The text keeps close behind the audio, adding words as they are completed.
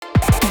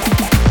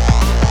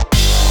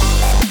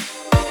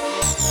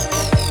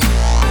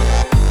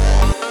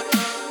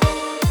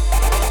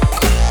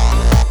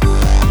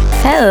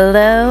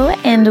Hello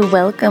and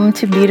welcome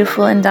to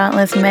Beautiful and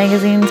Dauntless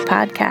Magazine's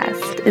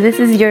podcast. This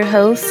is your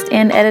host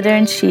and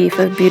editor-in-chief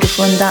of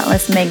Beautiful and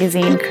Dauntless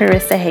Magazine,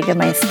 Carissa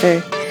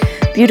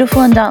Hagemeister.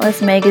 Beautiful and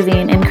Dauntless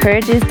Magazine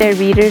encourages their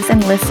readers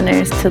and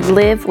listeners to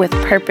live with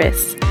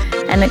purpose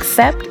and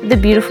accept the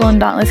beautiful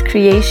and dauntless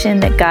creation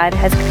that God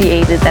has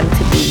created them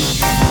to be.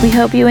 We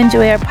hope you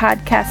enjoy our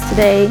podcast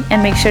today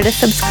and make sure to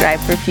subscribe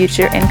for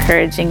future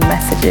encouraging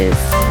messages.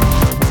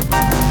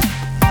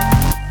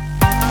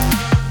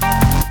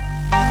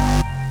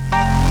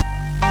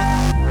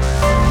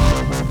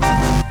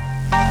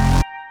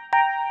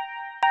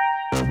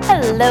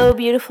 Hello,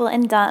 beautiful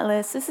and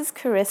dauntless. This is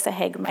Carissa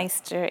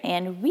Hagemeister,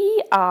 and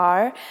we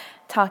are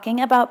talking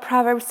about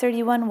Proverbs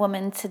 31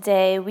 woman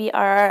today. We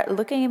are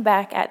looking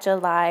back at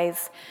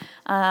July's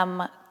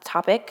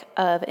topic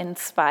of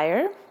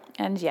inspire.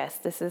 And yes,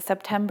 this is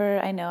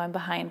September. I know I'm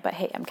behind, but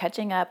hey, I'm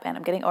catching up and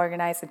I'm getting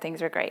organized and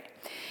things are great.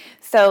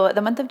 So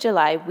the month of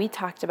July, we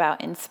talked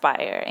about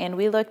inspire, and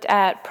we looked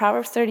at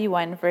Proverbs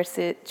 31, verse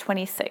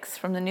 26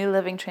 from the New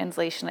Living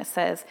Translation. It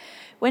says,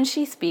 "When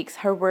she speaks,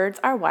 her words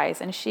are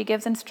wise, and she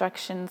gives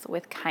instructions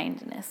with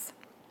kindness."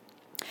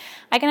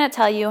 I cannot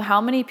tell you how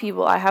many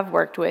people I have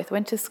worked with,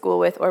 went to school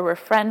with, or were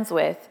friends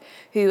with,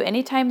 who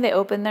anytime they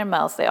opened their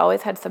mouths, they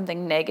always had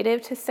something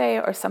negative to say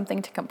or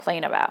something to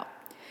complain about.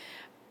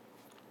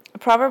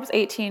 Proverbs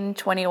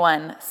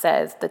 18:21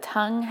 says, "The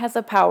tongue has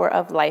the power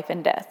of life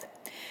and death."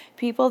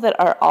 People that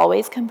are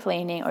always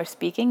complaining or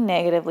speaking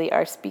negatively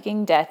are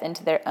speaking death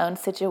into their own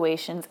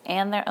situations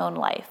and their own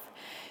life.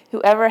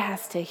 Whoever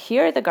has to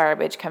hear the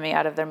garbage coming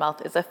out of their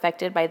mouth is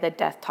affected by the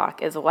death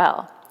talk as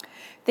well.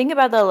 Think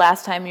about the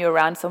last time you were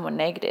around someone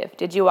negative.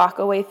 Did you walk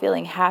away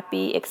feeling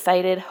happy,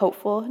 excited,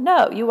 hopeful?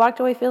 No, you walked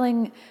away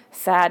feeling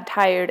sad,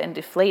 tired, and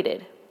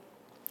deflated.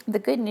 The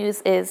good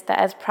news is that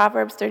as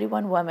Proverbs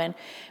 31 women,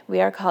 we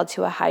are called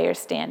to a higher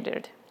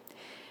standard.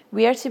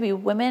 We are to be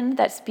women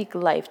that speak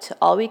life to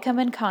all we come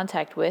in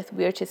contact with.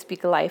 We are to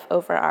speak life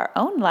over our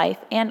own life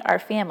and our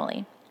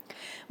family.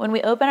 When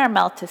we open our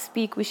mouth to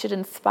speak, we should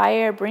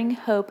inspire, bring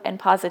hope and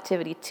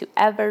positivity to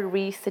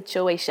every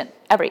situation.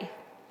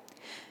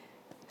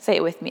 Say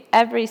it with me,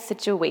 every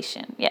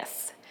situation.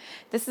 Yes.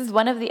 This is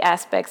one of the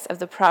aspects of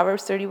the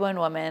Proverbs 31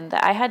 woman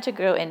that I had to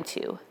grow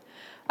into.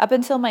 Up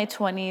until my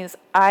 20s,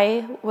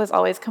 I was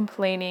always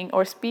complaining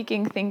or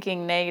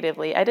thinking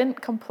negatively. I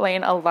didn't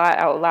complain a lot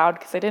out loud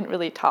because I didn't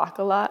really talk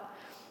a lot,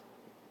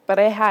 but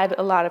I had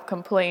a lot of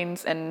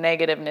complaints and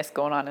negativeness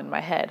going on in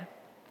my head.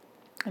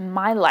 And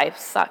my life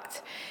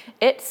sucked.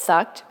 It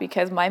sucked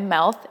because my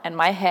mouth and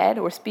my head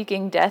were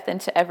speaking death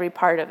into every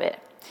part of it.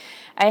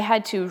 I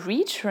had to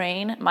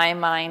retrain my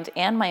mind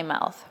and my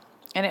mouth.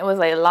 And it was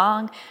a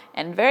long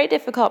and very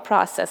difficult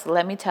process,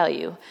 let me tell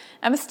you.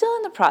 I'm still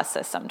in the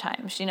process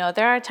sometimes.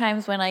 There are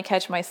times when I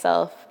catch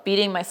myself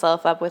beating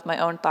myself up with my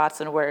own thoughts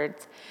and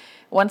words.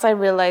 Once I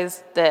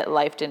realized that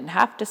life didn't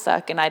have to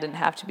suck and I didn't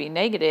have to be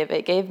negative,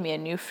 it gave me a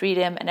new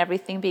freedom and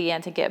everything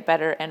began to get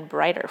better and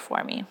brighter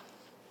for me.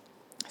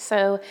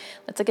 So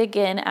let's look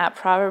again at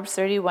Proverbs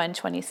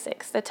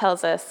 31:26 that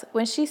tells us,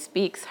 "When she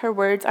speaks, her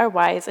words are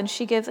wise and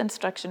she gives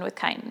instruction with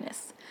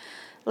kindness."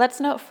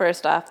 Let's note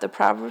first off, the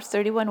Proverbs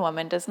 31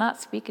 woman does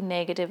not speak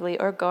negatively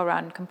or go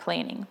around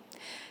complaining.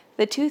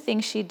 The two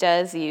things she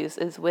does use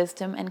is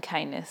wisdom and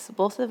kindness,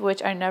 both of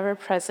which are never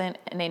present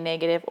in a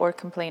negative or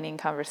complaining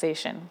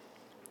conversation.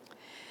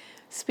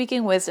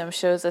 Speaking wisdom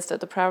shows us that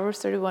the Proverbs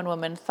 31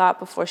 woman thought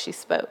before she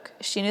spoke.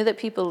 She knew that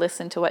people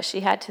listened to what she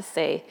had to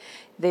say,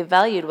 they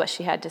valued what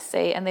she had to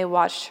say, and they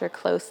watched her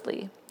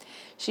closely.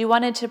 She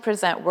wanted to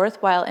present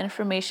worthwhile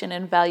information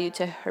and value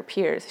to her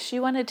peers. She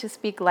wanted to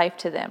speak life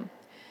to them.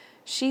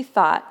 She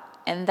thought,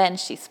 and then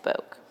she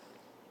spoke.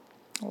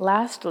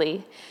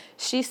 Lastly,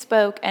 she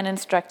spoke and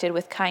instructed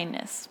with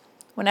kindness.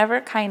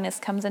 Whenever kindness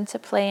comes into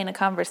play in a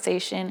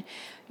conversation,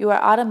 you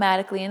are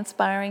automatically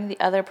inspiring the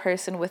other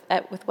person with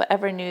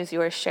whatever news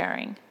you are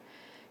sharing.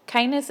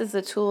 Kindness is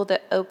the tool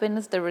that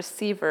opens the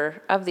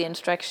receiver of the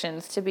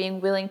instructions to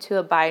being willing to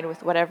abide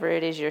with whatever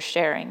it is you're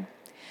sharing.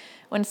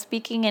 When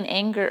speaking in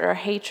anger or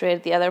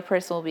hatred, the other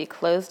person will be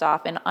closed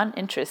off and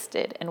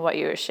uninterested in what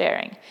you are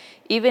sharing,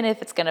 even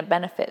if it's going to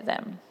benefit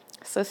them.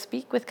 So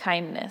speak with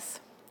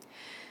kindness.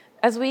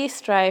 As we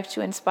strive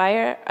to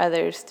inspire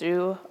others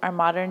through our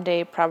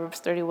modern-day Proverbs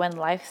 31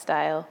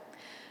 lifestyle,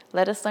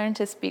 let us learn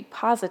to speak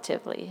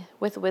positively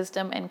with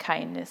wisdom and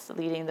kindness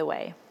leading the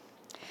way.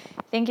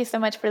 Thank you so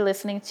much for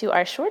listening to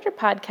our shorter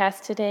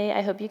podcast today.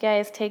 I hope you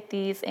guys take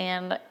these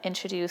and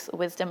introduce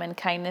wisdom and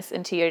kindness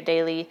into your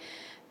daily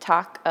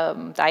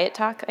diet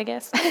talk, I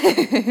guess.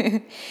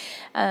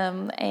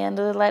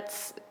 And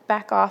let's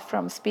back off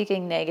from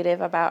speaking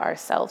negative about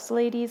ourselves,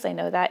 ladies. I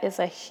know that is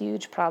a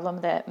huge problem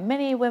that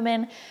many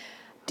women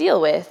deal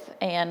with,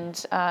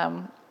 and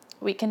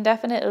we can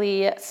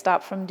definitely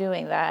stop from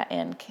doing that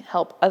and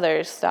help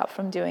others stop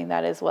from doing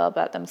that as well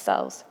about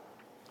themselves.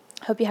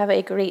 Hope you have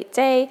a great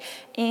day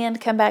and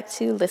come back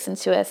to listen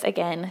to us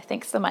again.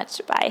 Thanks so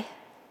much. Bye.